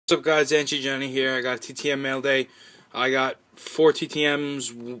What's up, guys? Angie Johnny here. I got TTM Mail Day. I got 4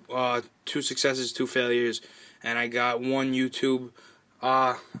 TTMs, 2 successes, 2 failures, and I got 1 YouTube.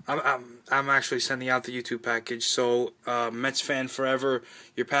 I'm actually sending out the YouTube package. So, Mets fan forever,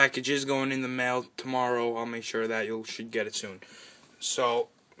 your package is going in the mail tomorrow. I'll make sure that you should get it soon. So,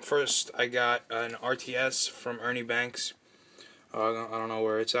 first I got an RTS from Ernie Banks. I don't know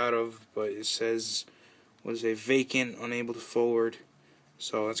where it's out of, but it says was a vacant, unable to forward.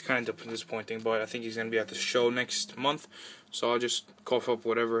 So that's kind of disappointing, but I think he's going to be at the show next month. So I'll just cough up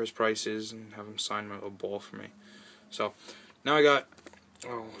whatever his price is and have him sign a ball for me. So now I got,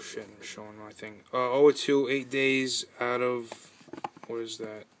 oh shit, I'm showing my thing. 0-2, 8 days out of, what is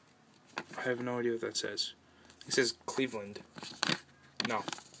that? I have no idea what that says. It says Cleveland. No.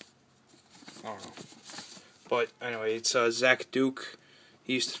 I don't know. But anyway, it's Zach Duke.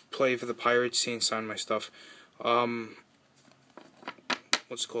 He used to play for the Pirates. He signed my stuff.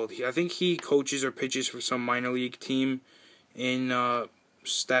 What's it called? I think he coaches or pitches for some minor league team in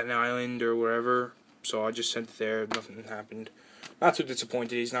Staten Island or wherever. So I just sent it there. Nothing happened. Not too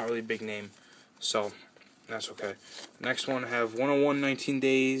disappointed. He's not really a big name. So that's okay. Next one, I have 101 19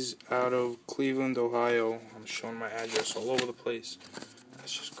 days out of Cleveland, Ohio. I'm showing my address all over the place.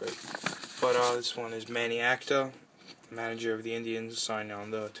 That's just great. But this one is Manny Acta, manager of the Indians, signed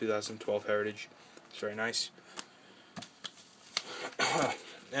on the 2012 Heritage. It's very nice.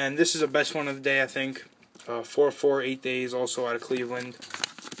 And this is the best one of the day, I think. 4-4, 8 days, also out of Cleveland.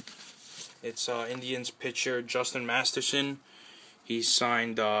 It's Indians pitcher Justin Masterson. He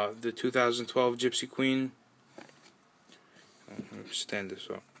signed the 2012 Gypsy Queen. Let me stand this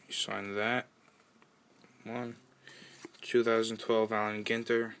up. He signed that. 2012 Allen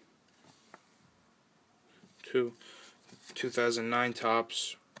Ginter. 2009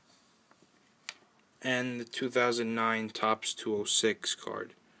 Topps. And the 2009 Topps 206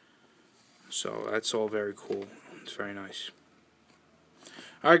 card. So that's all very cool. It's very nice.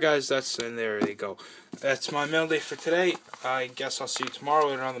 Alright, guys, and there they go. That's my mail day for today. I guess I'll see you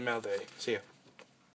tomorrow at another mail day. See ya.